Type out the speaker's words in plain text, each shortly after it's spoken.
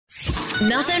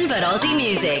Nothing but Aussie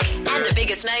music and the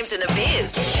biggest names in the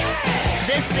biz.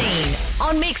 The Scene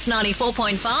on Mix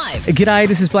 94.5. G'day,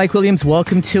 this is Blake Williams.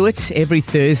 Welcome to it. Every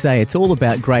Thursday, it's all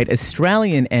about great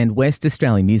Australian and West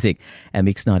Australian music at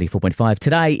Mix 94.5.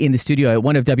 Today in the studio,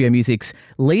 one of WA Music's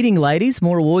leading ladies.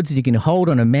 More awards you can hold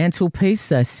on a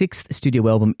mantelpiece. Sixth studio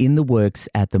album in the works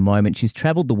at the moment. She's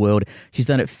travelled the world. She's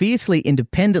done it fiercely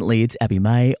independently. It's Abbe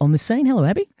May on the scene. Hello,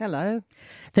 Abbe. Hello.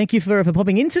 Thank you for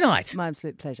popping in tonight. My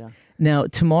absolute pleasure. Now,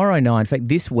 tomorrow night, in fact,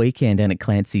 this weekend down at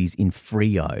Clancy's in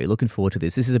Freo. Looking forward to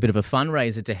this. This is a bit of a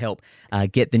fundraiser to help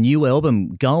get the new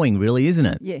album going, really, isn't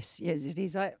it? Yes, it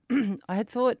is. I had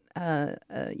thought,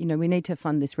 we need to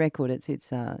fund this record. It's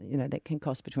that can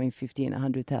cost between $50,000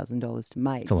 and $100,000 to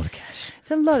make. It's a lot of cash.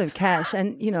 It's a lot of cash,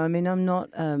 and I'm not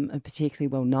a particularly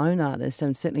well-known artist.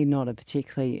 I'm certainly not a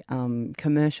particularly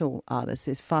commercial artist.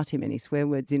 There's far too many swear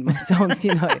words in my songs,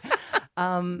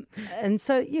 And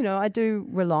so, I do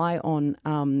rely on,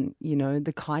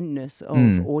 the kindness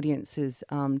of audiences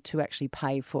to actually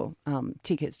pay for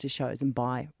tickets to shows and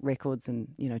buy records and,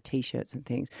 T-shirts and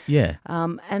things. Yeah.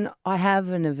 And I have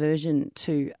an aversion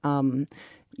to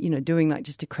doing like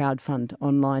just a crowdfund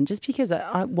online, just because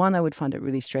I would find it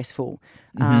really stressful.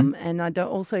 And I don't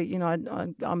also,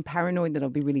 I'm paranoid that I'll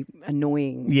be really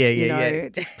annoying. Yeah.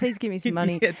 Just please give me some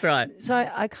money. That's right. So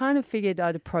I kind of figured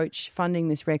I'd approach funding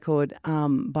this record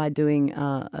by doing,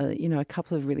 a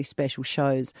couple of really special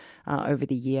shows over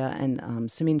the year and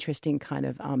some interesting kind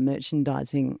of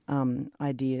merchandising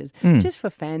ideas, just for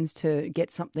fans to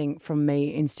get something from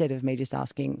me instead of me just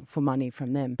asking for money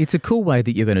from them. It's a cool way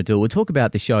that you're going to do it. We'll talk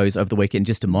about the shows over the weekend in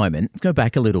just a moment. Let's go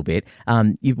back a little bit.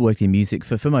 You've worked in music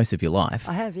for most of your life.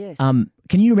 I have, yes. Can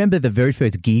you remember the very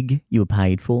first gig you were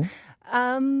paid for?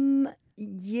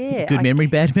 Yeah. Good memory,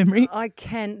 bad memory? I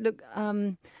can. Look,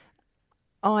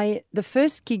 the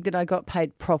first gig that I got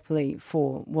paid properly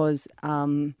for was,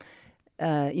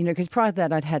 because prior to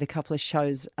that I'd had a couple of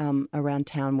shows around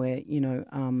town where,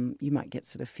 you might get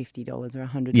sort of $50 or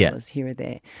 $100 here or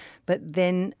there. But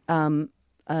then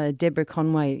Deborah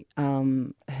Conway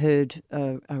heard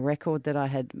a record that I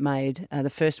had made, the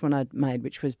first one I'd made,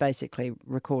 which was basically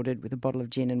recorded with a bottle of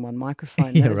gin and one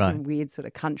microphone. Yeah, that was right. a weird sort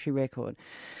of country record.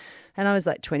 And I was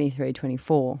like 23,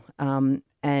 24,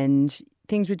 and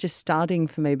things were just starting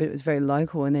for me, but it was very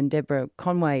local. And then Deborah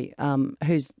Conway,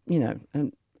 who's,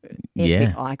 an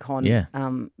epic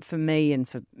icon for me and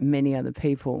for many other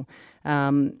people,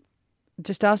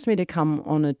 just asked me to come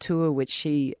on a tour which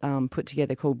she put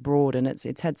together called Broad, and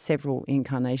it's had several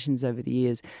incarnations over the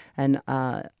years. And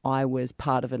I was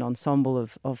part of an ensemble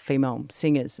of female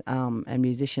singers and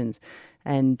musicians.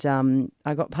 And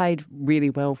I got paid really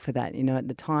well for that. At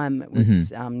the time it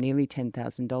was nearly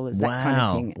 $10,000, that kind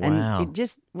of thing. And it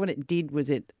just, what it did was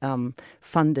it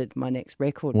funded my next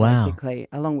record, basically,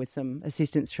 along with some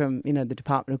assistance from, the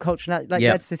Department of Culture.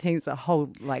 That's the thing, the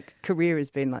whole career has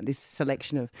been like this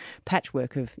selection of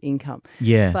patchwork of income.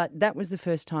 Yeah. But that was the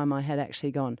first time I had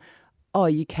actually gone, oh,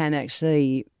 you can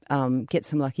actually get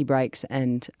some lucky breaks,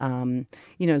 and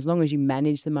as long as you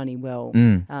manage the money well,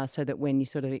 so that when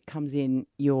it comes in,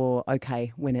 you're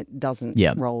okay when it doesn't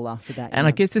roll after that. And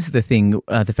I guess this is the thing,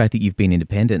 the fact that you've been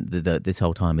independent this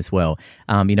whole time as well.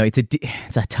 It's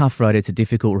a tough road. It's a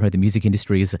difficult road. The music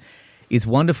industry is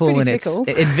wonderful and fickle.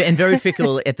 and very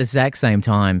fickle at the exact same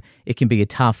time. It can be a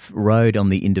tough road on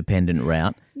the independent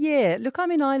route. Yeah, look,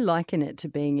 I liken it to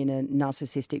being in a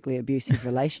narcissistically abusive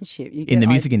relationship. In the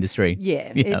music industry.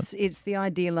 Yeah, it's the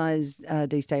idealise,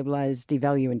 destabilise,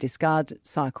 devalue and discard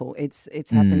cycle. It's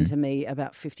happened to me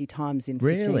about 50 times in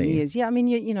 15 years. Yeah,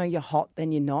 you're hot,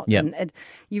 then you're not. Yep. And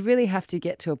you really have to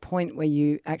get to a point where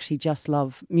you actually just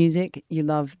love music, you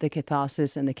love the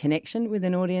catharsis and the connection with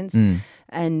an audience,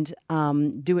 and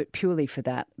do it purely for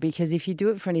that. Because if you do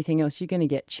it for anything else, you're going to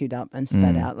get chewed up and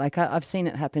spat out. Like I've seen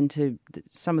it happen to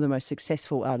some of the most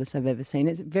successful artists I've ever seen.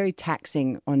 It's very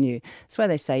taxing on you. That's why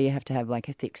they say you have to have a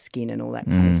thick skin and all that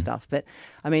kind of stuff. But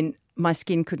my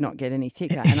skin could not get any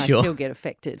thicker, and Sure. I still get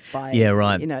affected by. Yeah,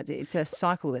 right. It's a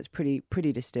cycle that's pretty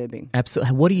disturbing.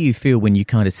 Absolutely. What do you feel when you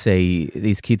kind of see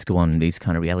these kids go on these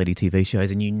kind of reality TV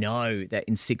shows, and that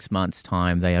in 6 months'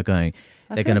 time they are going?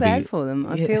 I feel bad for them.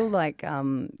 I feel like,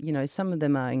 some of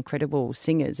them are incredible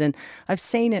singers, and I've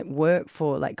seen it work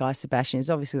for Guy Sebastian. He's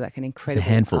obviously an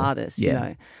incredible artist,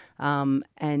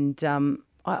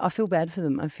 I feel bad for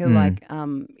them. I feel like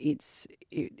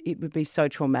it would be so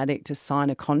traumatic to sign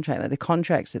a contract. Like the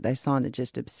contracts that they sign are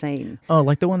just obscene. Oh,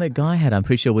 like the one that guy had, I'm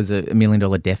pretty sure was a $1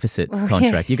 million deficit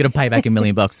contract. You've got to pay back $1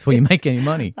 million before you make any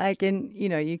money. Like, and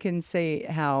you can see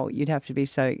how you'd have to be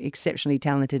so exceptionally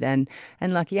talented and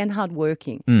lucky and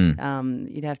hardworking.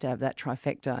 You'd have to have that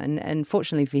trifecta, and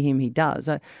fortunately for him, he does.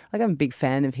 I'm a big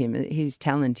fan of him. His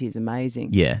talent is amazing.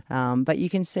 Yeah. But you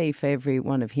can see for every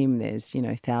one of him, there's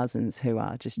thousands who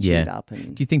are just chewed up.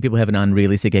 And do you think people have an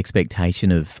unrealistic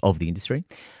expectation of the industry?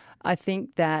 I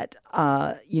think that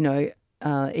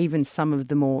even some of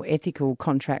the more ethical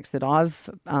contracts that I've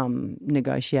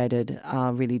negotiated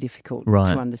are really difficult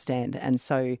to understand. And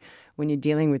so when you're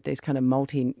dealing with these kind of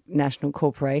multinational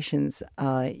corporations,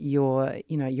 you're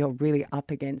really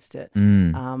up against it.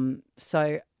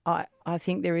 So I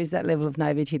think there is that level of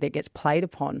naivety that gets played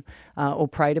upon or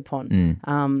preyed upon.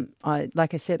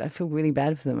 Like I said, I feel really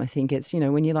bad for them. I think it's,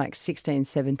 when you're like 16,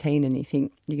 17 and you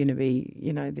think you're going to be,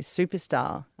 this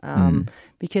superstar.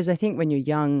 Because I think when you're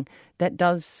young, that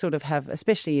does sort of have,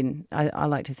 especially I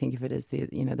like to think of it as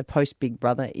the post-Big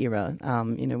Brother era,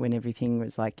 when everything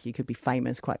was like you could be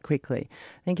famous quite quickly.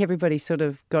 I think everybody sort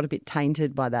of got a bit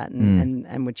tainted by that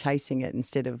and were chasing it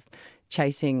instead of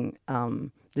chasing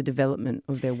the development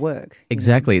of their work.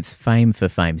 Exactly. It's fame for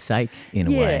fame's sake in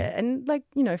a way. Yeah,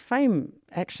 and fame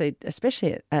actually,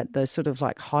 especially at the sort of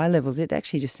like high levels, it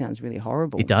actually just sounds really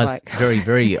horrible. It does. Very,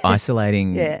 very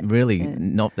isolating.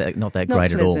 Not that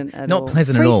great at all. Not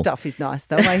pleasant at all. Free stuff is nice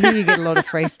though. I hear you get a lot of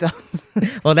free stuff.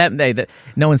 Well, that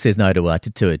no one says no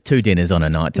to two dinners on a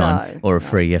night time or a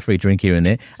free drink here and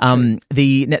there.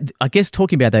 I guess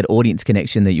talking about that audience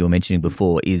connection that you were mentioning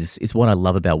before is what I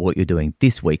love about what you're doing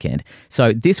this weekend.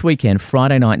 So this weekend,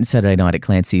 Friday night and Saturday night at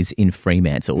Clancy's in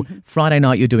Fremantle. Friday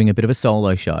night you're doing a bit of a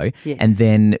solo show, and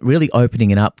then really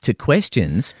opening it up to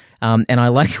questions. And I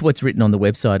like what's written on the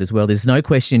website as well. There's no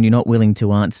question you're not willing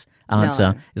to answer as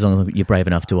long as you're brave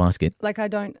enough to ask it. Like I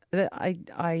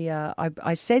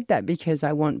said that because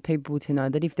I want people to know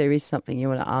that if there is something you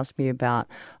want to ask me about,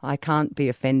 I can't be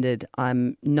offended.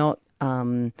 I'm not.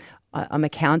 I'm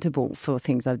accountable for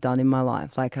things I've done in my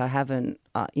life. Like I haven't,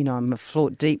 I'm a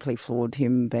deeply flawed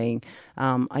human being.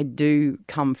 I do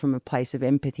come from a place of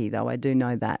empathy, though. I do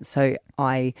know that. So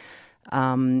I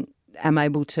am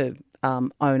able to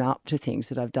own up to things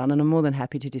that I've done, and I'm more than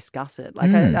happy to discuss it.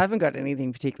 Like I haven't got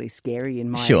anything particularly scary in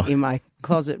my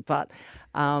closet, but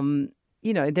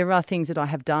there are things that I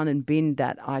have done and been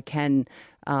that I can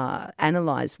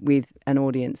analyse with an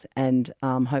audience and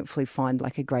hopefully find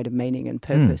like a greater meaning and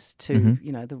purpose to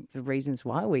the reasons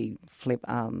why we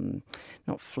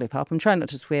not flip up. I'm trying not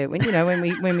to swear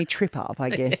when we trip up, I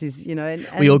guess is and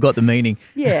we all got the meaning.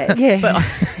 Yeah.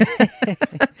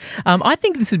 But I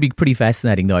think this would be pretty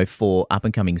fascinating though for up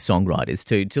and coming songwriters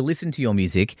to listen to your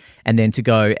music and then to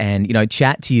go and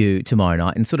chat to you tomorrow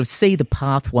night and sort of see the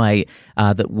pathway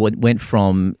that went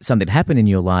from something that happened in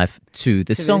your life to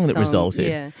the song that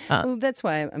resulted. Yeah. Well, that's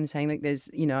why I'm saying like there's,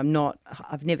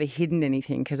 I've never hidden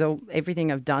anything because everything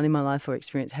I've done in my life or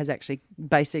experience has actually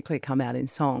basically come out in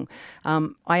song.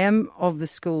 I am of the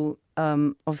school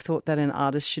of thought that an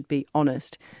artist should be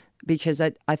honest because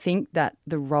I think that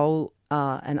the role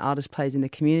an artist plays in the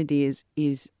community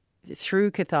is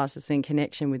through catharsis and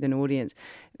connection with an audience.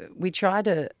 We try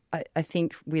to, I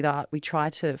think with art, we try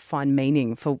to find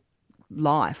meaning for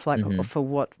life, like for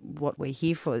what we're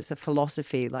here for. It's a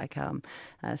philosophy, like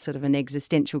sort of an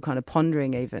existential kind of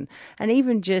pondering and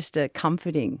even just a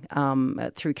comforting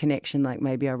through connection, like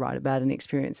maybe I write about an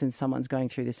experience and someone's going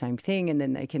through the same thing and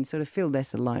then they can sort of feel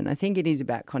less alone. I think it is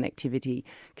about connectivity,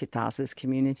 catharsis,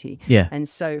 community. Yeah. And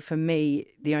so for me,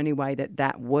 the only way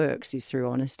that works is through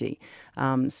honesty.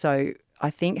 So I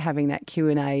think having that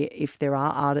Q&A, if there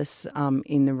are artists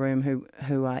in the room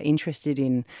who are interested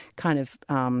in kind of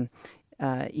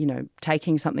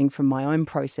taking something from my own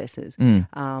processes,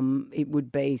 it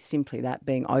would be simply that,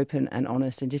 being open and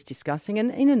honest and just discussing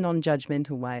and in a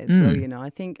non-judgmental way as well.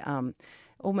 I think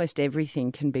almost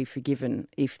everything can be forgiven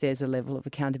if there's a level of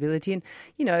accountability. And,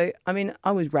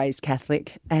 I was raised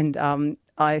Catholic and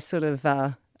I sort of,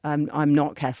 I'm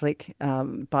not Catholic,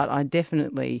 but I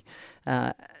definitely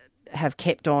have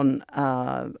kept on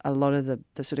a lot of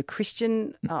the sort of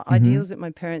Christian ideals that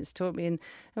my parents taught me,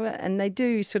 and they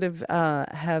do sort of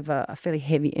have a fairly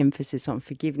heavy emphasis on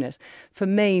forgiveness. For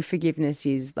me, forgiveness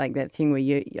is like that thing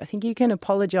where I think you can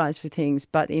apologise for things,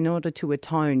 but in order to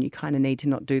atone, you kind of need to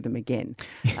not do them again.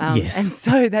 Yes. And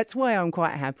so that's why I'm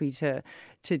quite happy to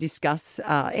to discuss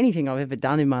anything I've ever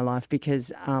done in my life,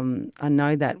 because I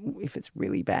know that if it's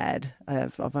really bad,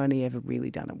 I've only ever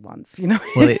really done it once, you know.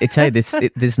 Well, I tell you,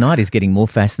 this night is getting more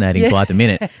fascinating by the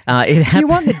minute. If you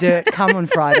want the dirt, come on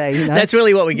Friday, you know. That's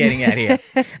really what we're getting at here.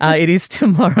 It is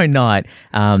tomorrow night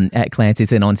at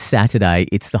Clancy's, and on Saturday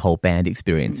it's the whole band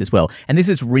experience as well. And this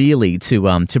is really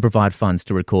to provide funds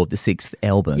to record the 6th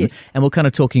album. Yes. And we're kind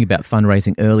of talking about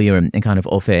fundraising earlier and kind of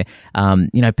off air.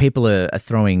 People are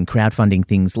throwing crowdfunding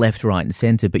things left, right and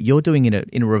centre, but you're doing it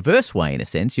in a reverse way, in a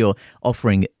sense. You're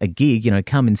offering a gig,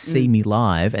 come and see me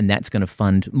live, and that's going to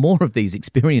fund more of these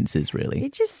experiences, really.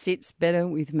 It just sits better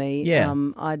with me. Yeah.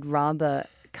 I'd rather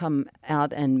come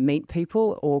out and meet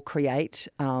people or create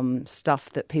stuff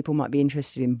that people might be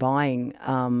interested in buying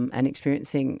and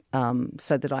experiencing,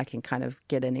 so that I can kind of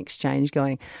get an exchange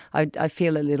going. I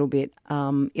feel a little bit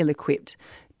ill-equipped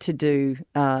to do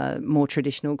more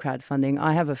traditional crowdfunding.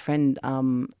 I have a friend,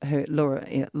 Laura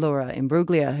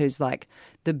Imbruglia, who's like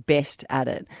the best at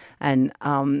it, and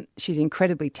she's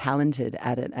incredibly talented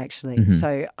at it, actually. Mm-hmm.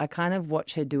 So I kind of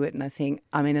watch her do it, and I think,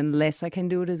 unless I can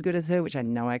do it as good as her, which I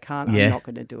know I can't, I'm not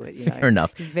going to do it. Fair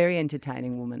enough. Very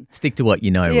entertaining woman. Stick to what you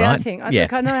know, yeah, right? I think.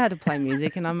 Look, I know how to play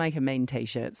music, and I make a mean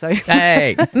T-shirt. So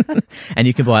hey, and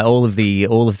you can buy all of the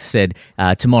said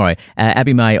tomorrow.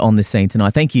 Abbe May on the scene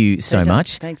tonight. Thank you so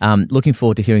much. Thanks. Looking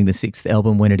forward to hearing the 6th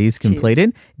album when it is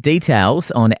completed. Cheers. Details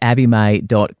on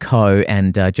abbemay.co,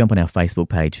 and jump on our Facebook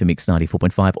page for Mix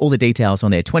 94.5. All the details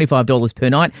on there. $25 per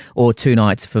night, or 2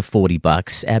 nights for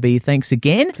 $40. Abbe, thanks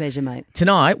again. Pleasure, mate.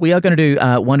 Tonight we are going to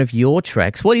do one of your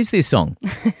tracks. What is this song?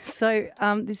 So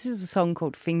this is a song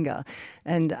called Finger,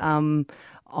 and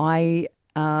I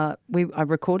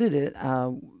recorded it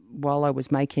while I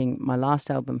was making my last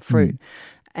album, Fruit,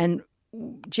 and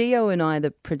Gio and I,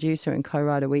 the producer and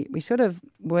co-writer, we sort of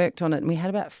worked on it, and we had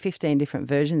about 15 different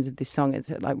versions of this song. It's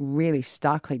like really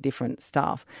starkly different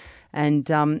stuff. And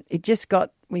we just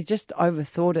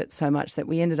overthought it so much that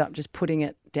we ended up just putting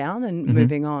it down and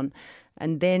moving on.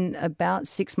 And then about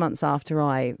 6 months after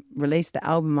I released the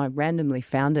album, I randomly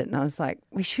found it, and I was like,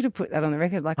 we should have put that on the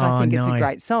record. I think it's a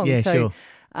great song. Yeah, sure.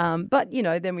 But,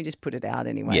 then we just put it out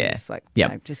anyway. Yeah. It's like,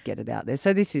 just get it out there.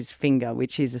 So this is Finger,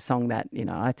 which is a song that,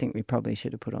 I think we probably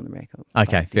should have put on the record.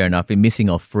 Okay, fair enough. We're missing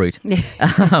off Fruit.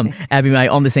 Abbe May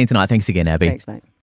on the scene tonight. Thanks again, Abbe. Thanks, mate.